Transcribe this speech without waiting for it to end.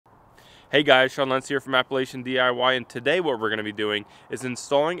Hey guys, Sean Lentz here from Appalachian DIY, and today what we're going to be doing is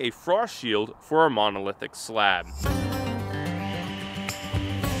installing a frost shield for our monolithic slab.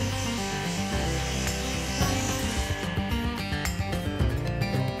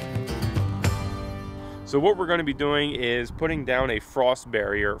 So what we're going to be doing is putting down a frost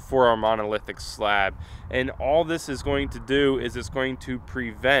barrier for our monolithic slab, and all this is going to do is it's going to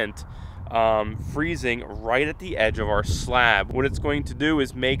prevent freezing right at the edge of our slab. What it's going to do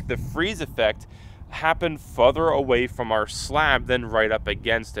is make the freeze effect happen further away from our slab than right up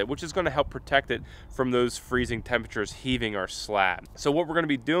against it, which is going to help protect it from those freezing temperatures heaving our slab. So what we're going to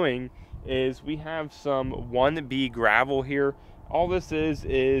be doing is we have some 1B gravel here. All this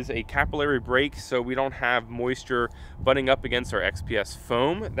is a capillary break, so we don't have moisture butting up against our XPS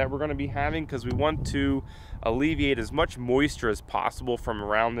foam that we're going to be having, because we want to alleviate as much moisture as possible from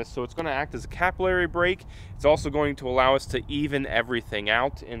around this. So it's going to act as a capillary break. It's also going to allow us to even everything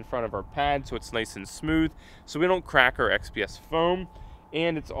out in front of our pad so it's nice and smooth, so we don't crack our XPS foam.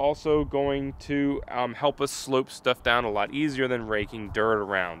 And it's also going to help us slope stuff down a lot easier than raking dirt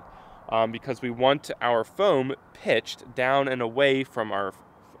around. Because we want our foam pitched down and away from our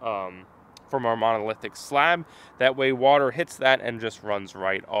monolithic slab. That way water hits that and just runs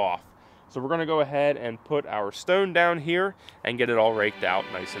right off. So we're going to go ahead and put our stone down here and get it all raked out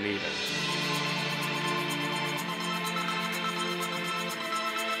nice and even.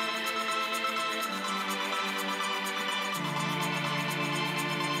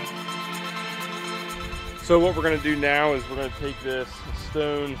 So what we're going to do now is we're going to take this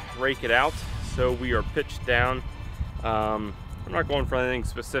stone, rake it out so we are pitched down. I'm not going for anything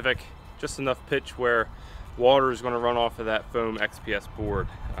specific, just enough pitch where water is going to run off of that foam XPS board.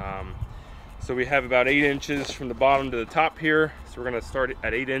 So we have about 8 inches from the bottom to the top here, so we're going to start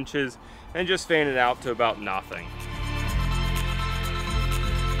at 8 inches and just fan it out to about nothing.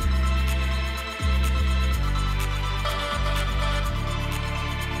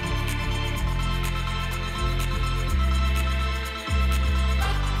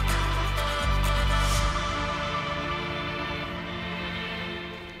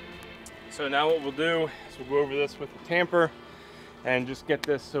 So now what we'll do is we'll go over this with the tamper and just get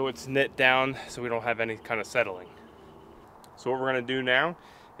this so it's knit down so we don't have any kind of settling. So what we're going to do now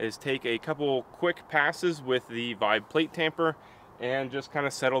is take a couple quick passes with the Vibe plate tamper and just kind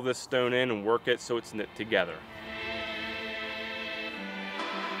of settle this stone in and work it so it's knit together.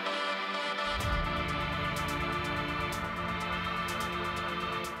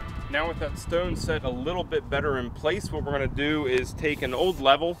 Now with that stone set a little bit better in place, what we're going to do is take an old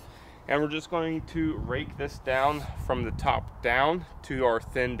level and we're just going to rake this down from the top down to our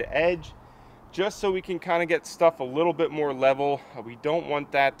thinned edge, just so we can kind of get stuff a little bit more level. We don't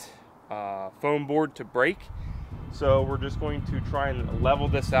want that foam board to break, so we're just going to try and level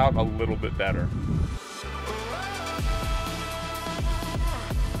this out a little bit better.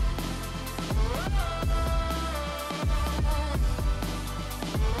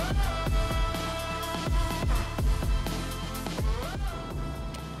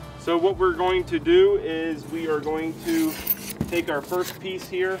 So what we're going to do is we are going to take our first piece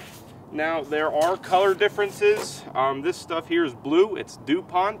here. Now there are color differences. This stuff here is blue, it's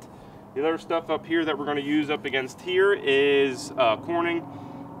DuPont. The other stuff up here that we're going to use up against here is Corning.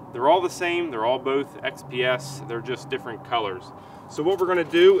 They're all the same, they're all both XPS, they're just different colors. So what we're going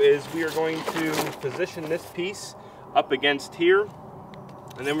to do is we are going to position this piece up against here,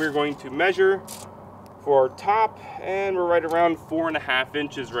 and then we're going to measure for our top, and we're right around 4.5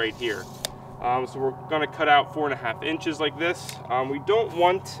 inches right here. So we're going to cut out 4.5 inches like this. We don't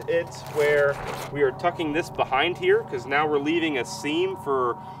want it where we are tucking this behind here, because now we're leaving a seam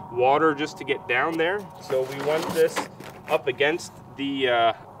for water just to get down there. So we want this up against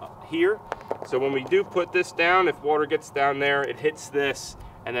the here. So when we do put this down, if water gets down there, it hits this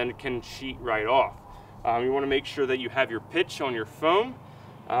and then it can sheet right off. You want to make sure that you have your pitch on your foam.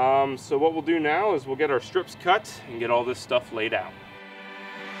 So what we'll do now is we'll get our strips cut and get all this stuff laid out.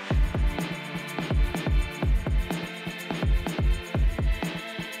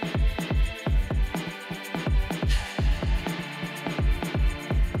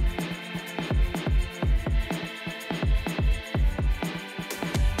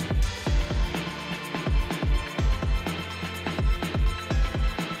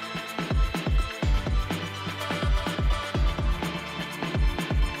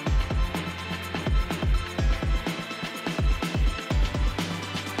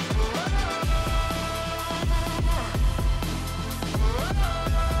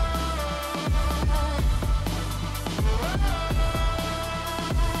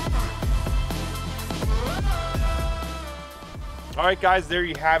 All right, guys, there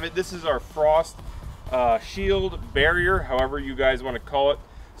you have it. This is our frost shield barrier, however you guys want to call it.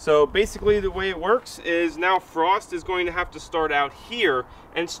 So basically the way it works is now frost is going to have to start out here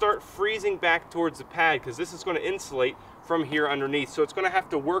and start freezing back towards the pad, because this is going to insulate from here underneath. So it's going to have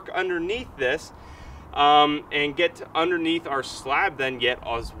to work underneath this and get underneath our slab then yet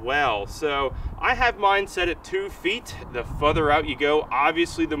as well. So I have mine set at 2 feet. The further out you go,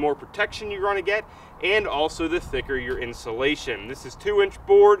 obviously the more protection you're going to get, and also the thicker your insulation. This is 2-inch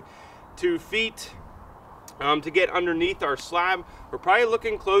board, 2 feet. To get underneath our slab, we're probably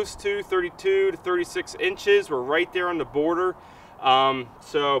looking close to 32 to 36 inches. We're right there on the border.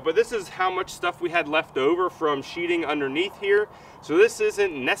 But this is how much stuff we had left over from sheeting underneath here. So this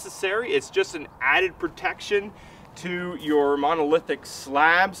isn't necessary. It's just an added protection to your monolithic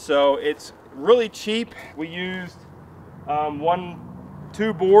slab. So it's really cheap. We used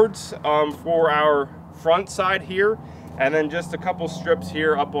 2 boards for our front side here, and then just a couple strips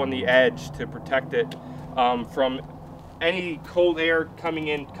here up on the edge to protect it from any cold air coming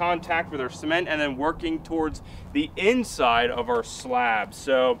in contact with our cement and then working towards the inside of our slab.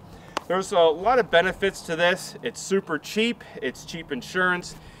 So there's a lot of benefits to this. It's super cheap. It's cheap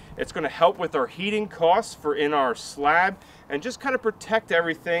insurance. It's going to help with our heating costs for in our slab, and just kind of protect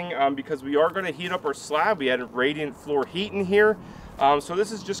everything because we are going to heat up our slab. We had a radiant floor heat in here. So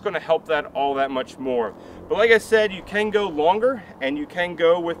this is just going to help that all that much more. But like I said, you can go longer and you can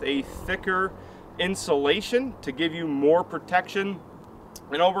go with a thicker insulation to give you more protection.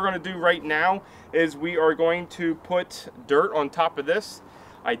 And all we're going to do right now is we are going to put dirt on top of this.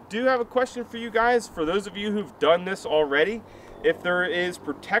 I do have a question for you guys, for those of you who've done this already. If there is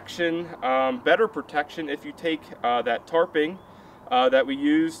protection, better protection, if you take that tarping that we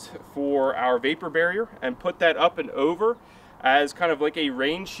used for our vapor barrier and put that up and over as kind of like a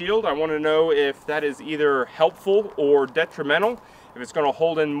rain shield. I want to know if that is either helpful or detrimental, if it's going to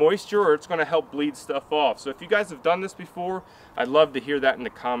hold in moisture or it's going to help bleed stuff off. So if you guys have done this before, I'd love to hear that in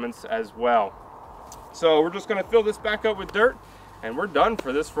the comments as well. So we're just going to fill this back up with dirt, and we're done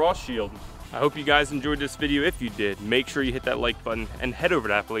for this frost shield. I hope you guys enjoyed this video. If you did, make sure you hit that like button and head over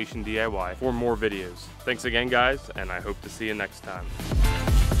to Appalachian DIY for more videos. Thanks again, guys, and I hope to see you next time.